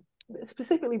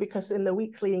 Specifically because in the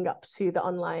weeks leading up to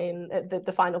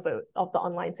the final vote of the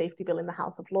online safety bill in the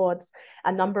House of Lords,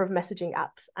 a number of messaging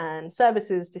apps and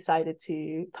services decided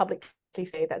to publicly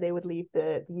say that they would leave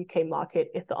the UK market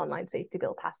if the online safety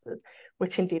bill passes,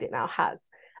 which indeed it now has.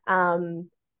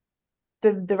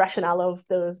 The rationale of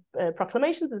those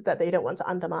proclamations is that they don't want to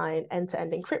undermine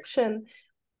end-to-end encryption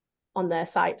on their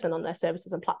sites and on their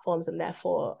services and platforms, and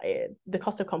therefore the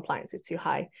cost of compliance is too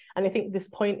high. And I think this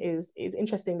point is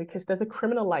interesting because there's a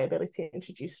criminal liability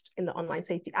introduced in the Online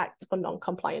Safety Act for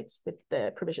non-compliance with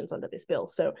the provisions under this bill.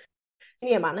 So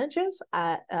senior managers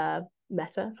at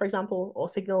Meta, for example, or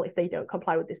Signal, if they don't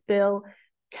comply with this bill,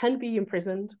 can be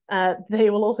imprisoned. They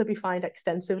will also be fined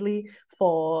extensively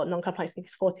for non-compliance. I think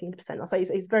it's 14%. So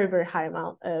it's very, very high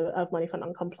amount of money for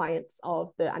non-compliance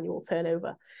of the annual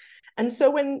turnover. And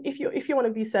so if you're one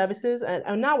of these services,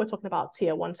 and now we're talking about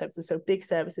tier 1 services, so big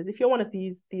services, if you're one of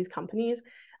these companies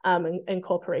and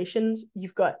corporations,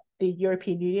 you've got the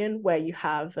European Union where you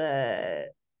have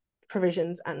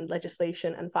provisions and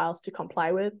legislation and files to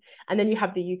comply with. And then you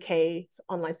have the UK's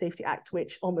Online Safety Act,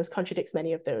 which almost contradicts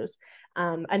many of those.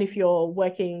 And if you're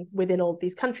working within all of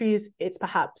these countries, it's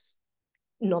perhaps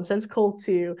nonsensical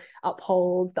to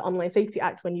uphold the Online Safety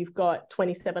Act when you've got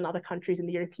 27 other countries in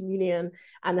the European Union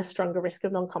and a stronger risk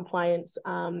of non-compliance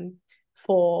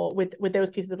with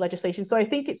those pieces of legislation. So I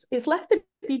think it's left to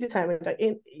be determined.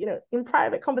 In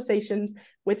private conversations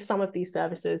with some of these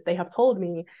services, they have told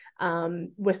me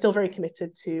we're still very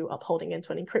committed to upholding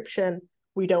end-to-end encryption.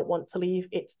 We don't want to leave.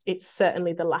 It's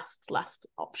certainly the last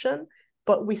option,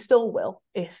 but we still will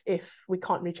if we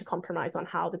can't reach a compromise on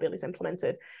how the bill is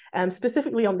implemented.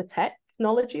 Specifically on the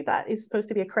technology that is supposed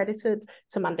to be accredited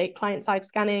to mandate client-side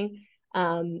scanning.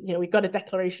 We got a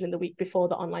declaration in the week before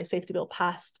the online safety bill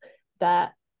passed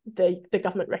that the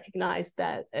government recognized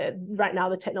that right now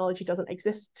the technology doesn't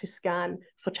exist to scan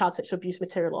for child sexual abuse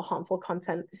material or harmful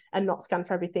content and not scan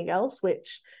for everything else,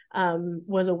 which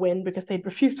was a win because they'd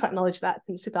refused to acknowledge that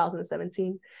since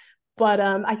 2017. But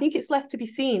I think it's left to be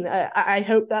seen. I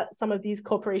hope that some of these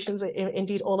corporations,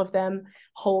 indeed all of them,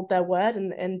 hold their word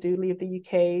and do leave the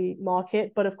UK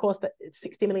market. But of course,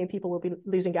 60 million people will be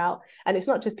losing out. And it's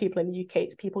not just people in the UK,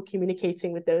 it's people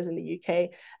communicating with those in the UK.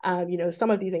 Some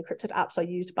of these encrypted apps are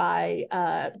used by,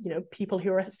 people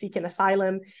who are seeking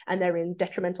asylum and they're in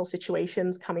detrimental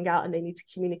situations coming out and they need to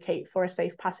communicate for a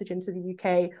safe passage into the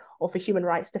UK, or for human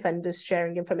rights defenders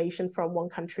sharing information from one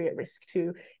country at risk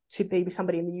to maybe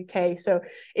somebody in the UK. So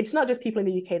it's not just people in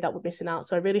the UK that we're missing out.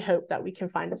 So I really hope that we can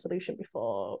find a solution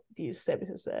before these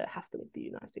services have to leave the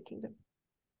United Kingdom.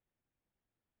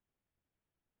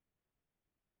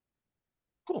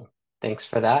 Cool. Thanks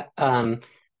for that.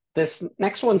 This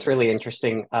next one's really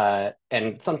interesting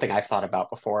and something I've thought about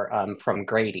before from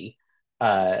Grady.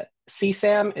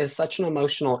 CSAM is such an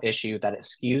emotional issue that it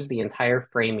skews the entire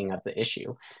framing of the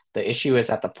issue. The issue is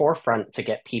at the forefront to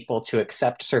get people to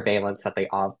accept surveillance that they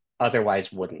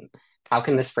otherwise wouldn't. How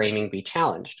can this framing be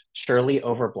challenged? Surely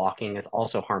overblocking is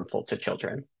also harmful to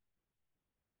children.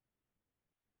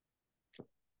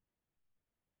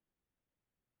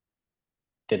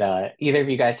 Did either of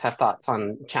you guys have thoughts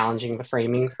on challenging the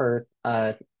framing for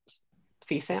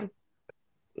CSAM?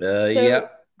 Yeah, So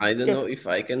I don't go. know if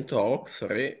I can talk,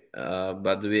 sorry,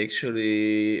 but we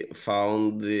actually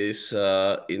found this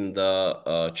in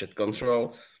the chat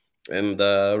control. And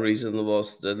the reason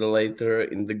was that later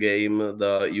in the game,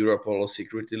 the Europol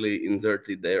secretly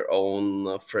inserted their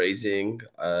own phrasing,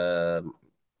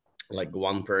 like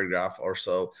one paragraph or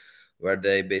so, where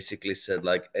they basically said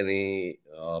like any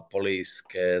police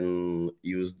can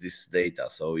use this data.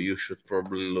 So you should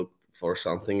probably look for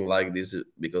something like this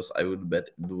because I would bet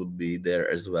it would be there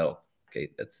as well.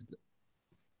 Okay, that's it.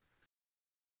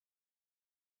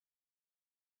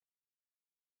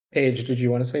 Paige, did you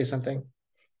want to say something?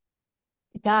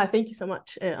 Yeah, thank you so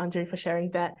much, Andre, for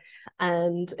sharing that.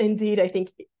 And indeed, I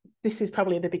think this is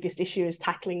probably the biggest issue, is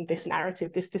tackling this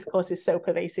narrative. This discourse is so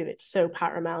pervasive, it's so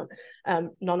paramount.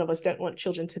 None of us don't want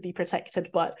children to be protected,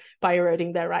 but by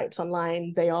eroding their rights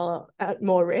online, they are at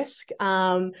more risk.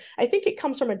 I think it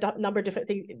comes from a number of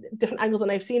different angles,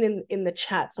 and I've seen in the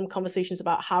chat some conversations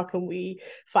about how can we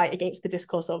fight against the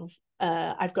discourse of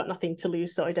I've got nothing to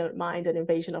lose, so I don't mind an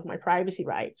invasion of my privacy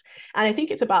rights. And I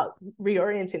think it's about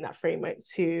reorienting that framework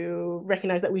to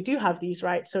recognize that we do have these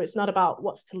rights. So it's not about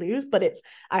what's to lose, but it's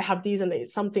I have these and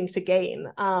it's something to gain.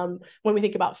 When we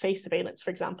think about face surveillance,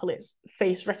 for example, it's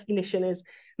face recognition is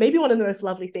maybe one of the most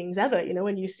lovely things ever. You know,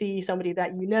 when you see somebody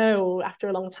that you know after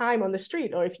a long time on the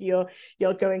street, or if you're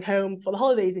going home for the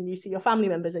holidays and you see your family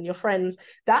members and your friends,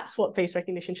 that's what face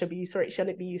recognition should be used for. It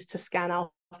shouldn't be used to scan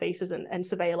our faces and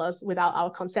surveil us without our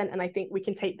consent. And I think we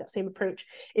can take that same approach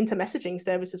into messaging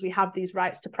services. We have these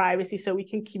rights to privacy, so we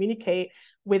can communicate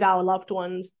with our loved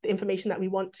ones the information that we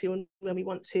want to and when we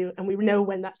want to, and we know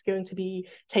when that's going to be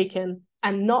taken,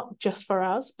 and not just for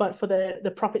us but for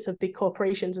the profits of big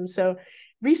corporations. And so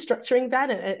restructuring that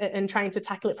and trying to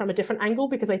tackle it from a different angle,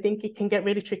 because I think it can get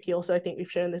really tricky. Also, I think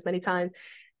we've shown this many times,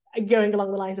 going along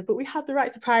the lines of, but we have the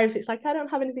right to privacy. It's like, I don't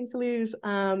have anything to lose.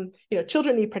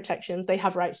 Children need protections. They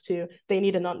have rights to, they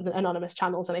need anonymous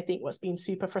channels. And I think what's been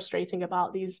super frustrating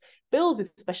about these bills,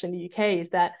 especially in the UK, is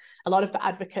that a lot of the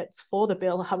advocates for the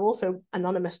bill have also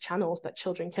anonymous channels that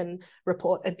children can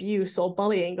report abuse or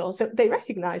bullying. Or so they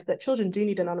recognize that children do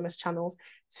need anonymous channels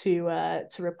to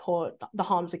report the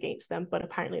harms against them, but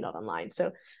apparently not online.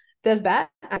 So there's that.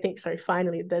 I think,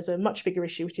 finally, there's a much bigger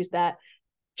issue, which is that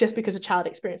just because a child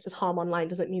experiences harm online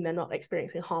doesn't mean they're not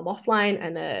experiencing harm offline.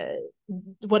 And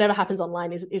whatever happens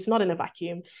online is not in a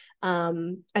vacuum.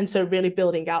 And so really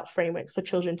building out frameworks for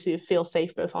children to feel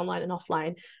safe both online and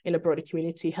offline in a broader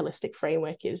community holistic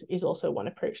framework is also one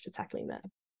approach to tackling that.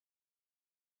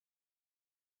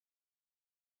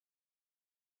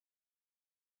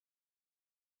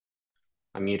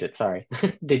 I'm muted, sorry.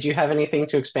 Did you have anything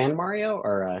to expand, Mario,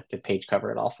 or did Paige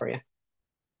cover it all for you?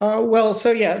 Well,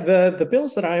 so yeah, the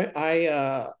bills that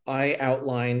I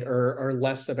outlined are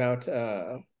less about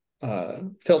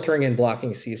filtering and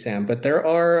blocking CSAM, but there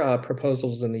are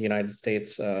proposals in the United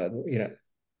States,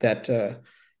 that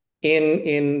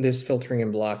in this filtering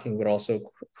and blocking would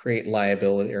also create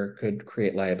liability, or could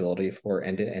create liability for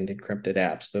end-to-end encrypted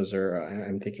apps. Those are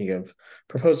I'm thinking of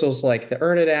proposals like the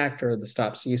Earn It Act or the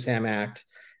Stop CSAM Act.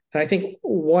 And I think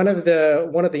one of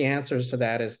the answers to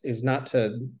that is not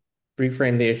to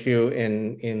reframe the issue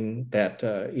in that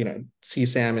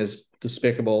CSAM is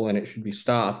despicable and it should be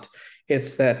stopped.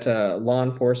 It's that law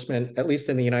enforcement, at least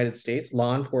in the United States,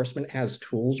 law enforcement has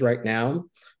tools right now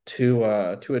to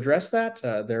address that.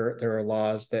 There are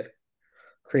laws that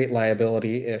create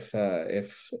liability if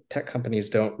tech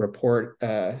companies don't report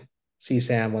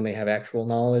CSAM when they have actual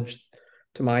knowledge.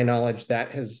 To my knowledge,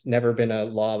 that has never been a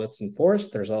law that's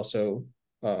enforced. There's also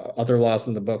other laws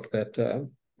in the book that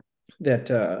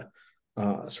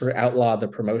sort of outlaw the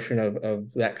promotion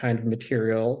of that kind of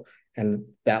material, and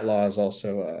that law is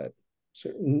also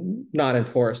not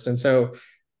enforced. And so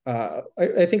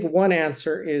I think one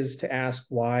answer is to ask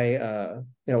why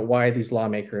these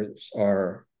lawmakers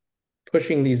are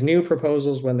pushing these new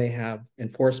proposals when they have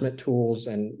enforcement tools.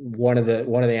 And one of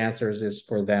the answers is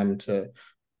for them to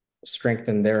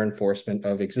strengthen their enforcement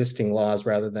of existing laws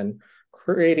rather than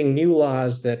creating new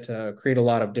laws that create a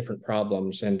lot of different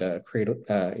problems and create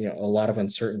a lot of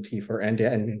uncertainty for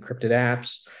end-to-end encrypted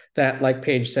apps that, like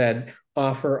Paige said,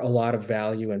 offer a lot of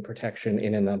value and protection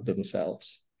in and of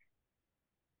themselves.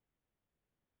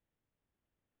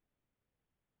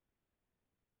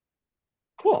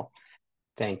 Cool.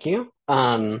 Thank you.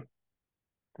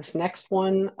 This next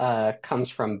one comes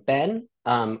from Ben.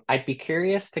 I'd be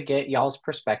curious to get y'all's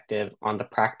perspective on the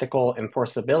practical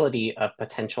enforceability of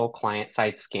potential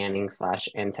client-side scanning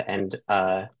 / end-to-end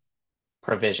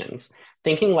provisions,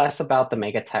 thinking less about the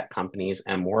mega tech companies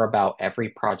and more about every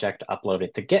project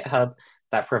uploaded to GitHub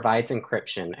that provides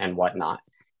encryption and whatnot.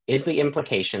 Is the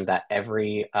implication that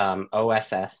every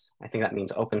OSS, I think that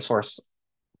means open source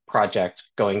project,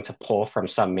 going to pull from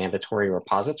some mandatory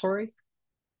repository?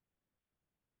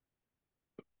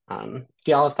 Do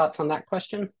y'all have thoughts on that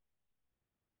question?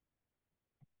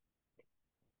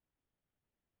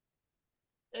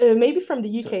 Maybe from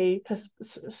the UK,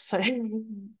 sorry, do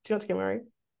you want to get married?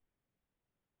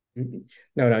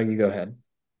 No, you go ahead.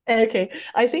 Okay,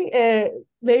 I think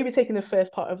maybe taking the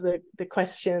first part of the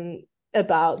question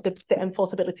about the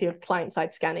enforceability of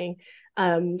client-side scanning,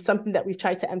 something that we've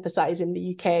tried to emphasize in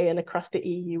the UK and across the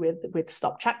EU with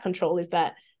stop chat control is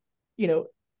that, you know,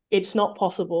 it's not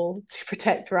possible to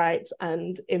protect rights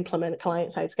and implement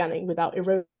client-side scanning without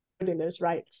eroding those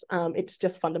rights. It's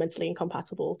just fundamentally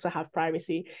incompatible to have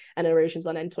privacy and erosions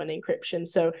on end-to-end encryption.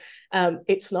 So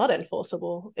it's not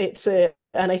enforceable.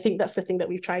 And I think that's the thing that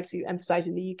we've tried to emphasize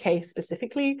in the UK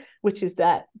specifically, which is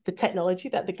that the technology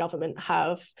that the government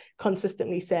have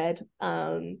consistently said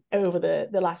over the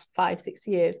last 5-6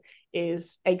 years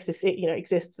exists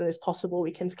and is possible.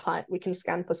 We can scan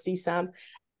for CSAM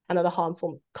and other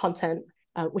harmful content,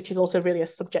 which is also really a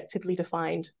subjectively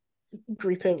defined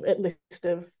group of list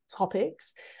of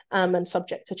topics and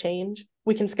subject to change.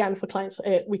 We can scan for clients,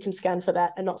 we can scan for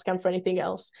that and not scan for anything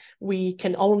else. We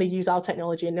can only use our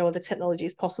technology and no other technology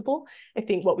is possible. I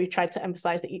think what we've tried to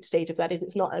emphasize at each stage of that is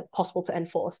it's not possible to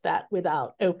enforce that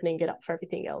without opening it up for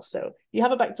everything else. So you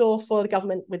have a backdoor for the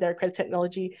government with their accredited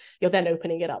technology, you're then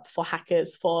opening it up for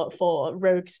hackers, for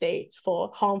rogue states,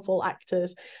 for harmful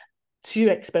actors to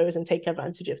expose and take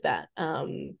advantage of that.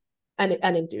 And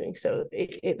in doing so,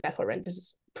 it therefore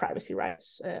renders privacy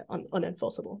rights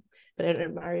unenforceable. But I don't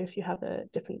know, Mario, if you have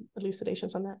different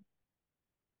elucidations on that.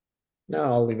 No,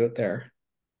 I'll leave it there.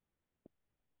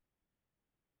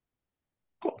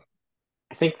 Cool.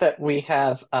 I think that we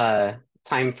have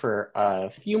time for a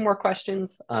few more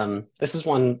questions. This is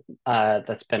one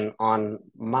that's been on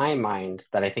my mind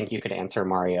that I think you could answer,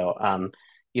 Mario.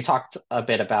 You talked a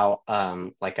bit about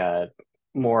like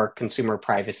more consumer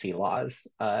privacy laws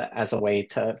as a way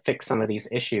to fix some of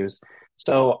these issues.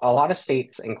 So a lot of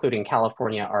states, including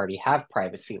California, already have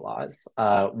privacy laws.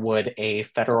 Would a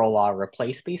federal law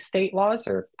replace these state laws,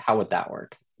 or how would that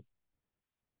work?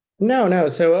 No.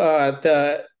 So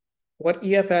what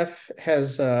EFF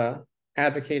has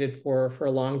advocated for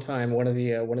a long time, one of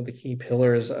the key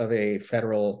pillars of a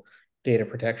federal data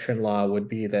protection law would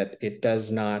be that it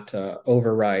does not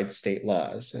override state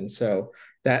laws, and so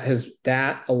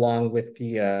that along with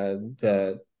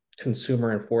the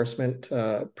consumer enforcement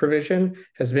provision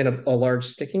has been a large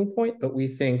sticking point. But we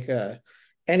think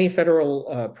any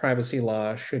federal privacy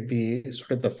law should be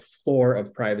sort of the floor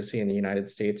of privacy in the United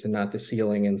States and not the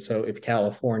ceiling. And so if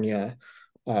California,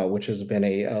 which has been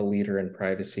a leader in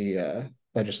privacy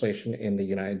legislation in the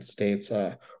United States,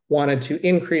 wanted to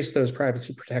increase those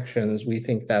privacy protections, we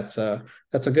think that's a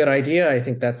good idea. I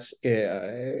think that's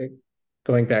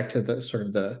going back to the sort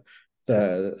of the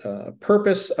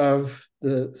purpose of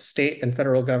the state and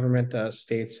federal government.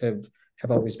 States have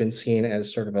always been seen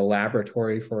as sort of a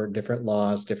laboratory for different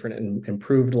laws, different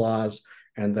improved laws,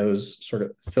 and those sort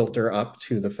of filter up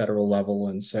to the federal level.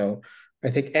 And so I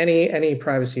think any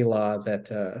privacy law that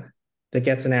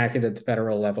gets enacted at the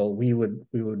federal level, we would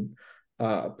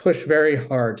push very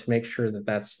hard to make sure that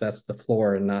that's the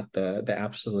floor and not the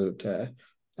absolute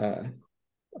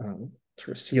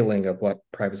sort of ceiling of what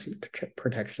privacy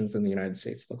protections in the United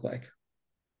States look like.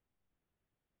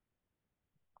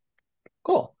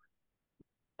 Cool.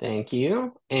 Thank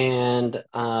you. And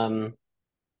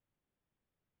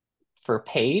for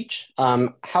Paige,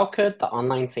 how could the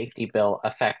online safety bill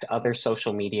affect other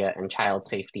social media and child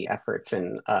safety efforts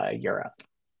in Europe?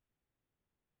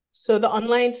 So the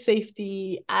Online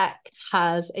Safety Act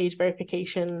has age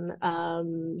verification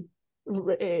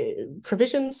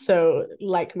provisions. So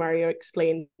like Mario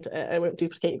explained, I won't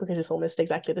duplicate because it's almost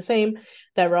exactly the same.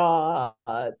 There are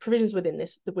provisions within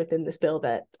this bill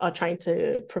that are trying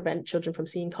to prevent children from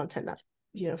seeing content that's,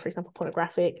 for example,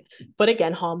 pornographic, but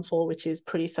again, harmful, which is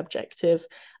pretty subjective.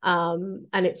 And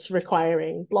it's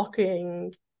requiring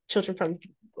blocking children from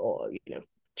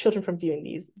viewing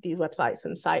these websites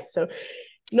and sites. So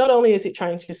not only is it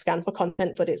trying to scan for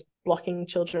content, but it's blocking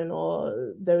children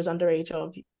or those underage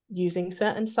of using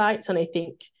certain sites. And I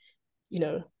think,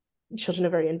 children are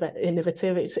very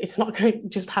innovative. It's not going,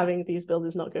 just having these bills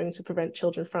is not going to prevent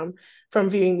children from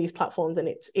viewing these platforms. And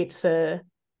it's an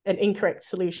incorrect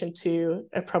solution to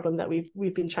a problem that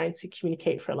we've been trying to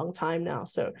communicate for a long time now.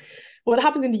 So what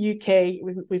happens in the UK,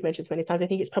 we've mentioned so many times, I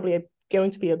think it's probably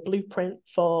going to be a blueprint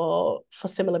for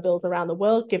similar bills around the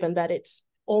world, given that it's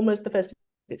almost the first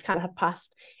it's kind of have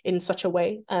passed in such a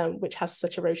way, which has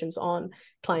such erosions on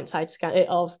client-side scan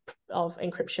of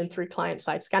encryption through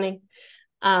client-side scanning.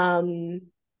 And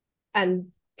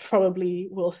probably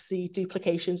we'll see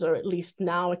duplications, or at least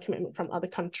now a commitment from other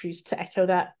countries to echo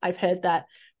that. I've heard that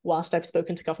whilst I've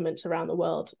spoken to governments around the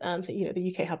world, that, you know,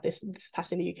 the UK have this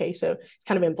passed in the UK, so it's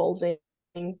kind of emboldening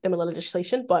similar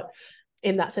legislation. But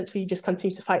in that sense, we just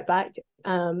continue to fight back.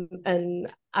 And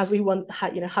as we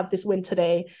have this win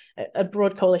today, a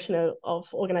broad coalition of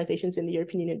organizations in the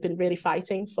European Union have been really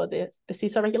fighting for the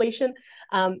CISA regulation.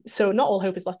 So not all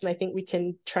hope is lost, and I think we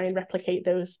can try and replicate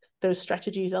those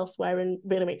strategies elsewhere and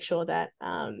really make sure that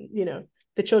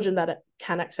the children that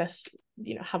can access,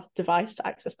 have device to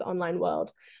access the online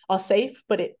world are safe,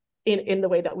 but in the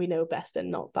way that we know best,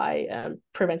 and not by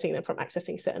preventing them from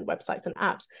accessing certain websites and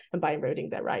apps, and by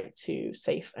eroding their right to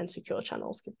safe and secure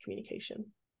channels of communication.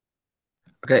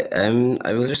 Okay,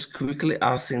 I will just quickly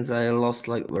ask, since I lost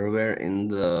like where we're in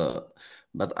the,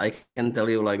 but I can tell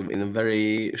you like in a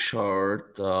very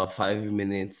short 5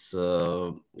 minutes,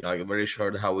 like very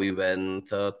short, how we went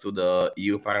to the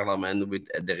EU Parliament with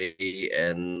EDRI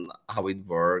and how it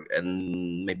worked,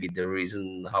 and maybe the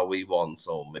reason how we won.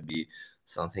 So maybe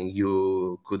something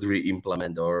you could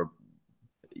re-implement or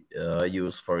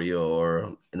use for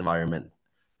your environment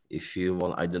if you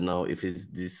want. I don't know if it's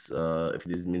this if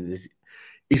this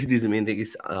meeting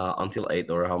is until 8,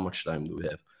 or how much time do we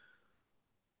have?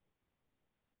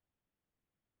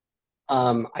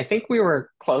 I think we were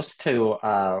close to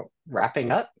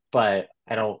wrapping up, but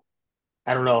I don't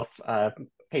know if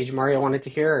Paige, Mario wanted to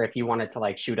hear, or if you wanted to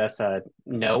like shoot us a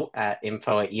note at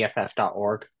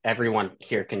info@eff.org. Everyone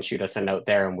here can shoot us a note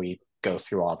there, and we go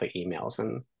through all the emails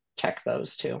and check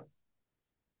those too.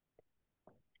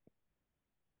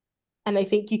 And I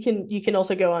think you can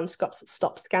also go on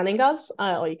Stop Scanning Us,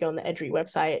 or you go on the EDRI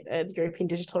website, the European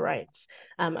Digital Rights,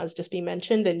 as just been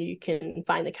mentioned, and you can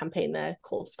find the campaign there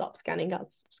called Stop Scanning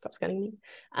Us, Stop Scanning Me.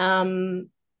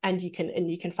 And you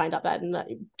can find out that,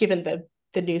 and given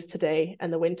the news today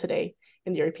and the win today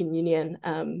in the European Union,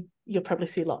 you'll probably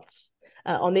see lots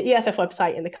on the EFF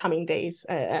website in the coming days,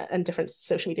 and different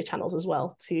social media channels as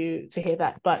well to hear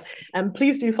that. But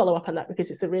please do follow up on that,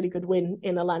 because it's a really good win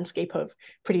in a landscape of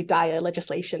pretty dire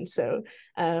legislation. So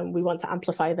we want to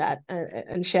amplify that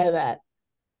and share that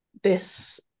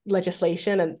this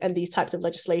legislation and these types of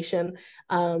legislation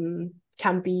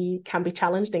can be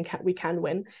challenged, and we can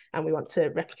win, and we want to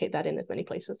replicate that in as many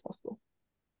places as possible.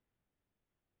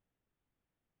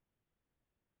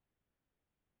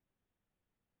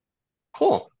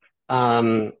 Cool.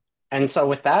 And so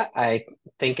with that, I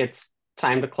think it's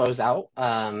time to close out.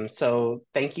 So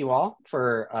thank you all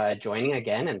for joining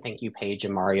again, and thank you, Paige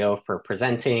and Mario, for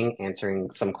presenting,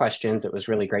 answering some questions. It was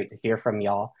really great to hear from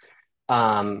y'all.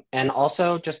 And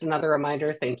also, just another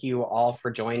reminder, thank you all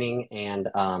for joining and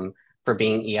for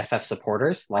being EFF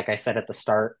supporters. Like I said at the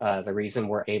start, the reason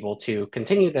we're able to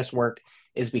continue this work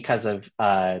is because of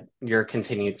your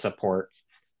continued support.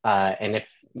 And if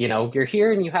you're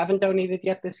here and you haven't donated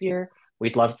yet this year,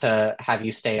 we'd love to have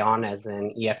you stay on as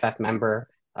an EFF member.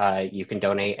 You can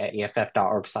donate at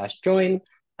eff.org/join.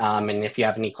 And if you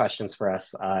have any questions for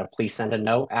us, please send a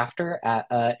note after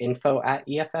at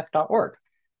info@eff.org.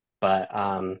 But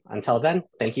until then,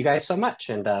 thank you guys so much,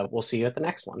 and we'll see you at the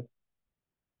next one.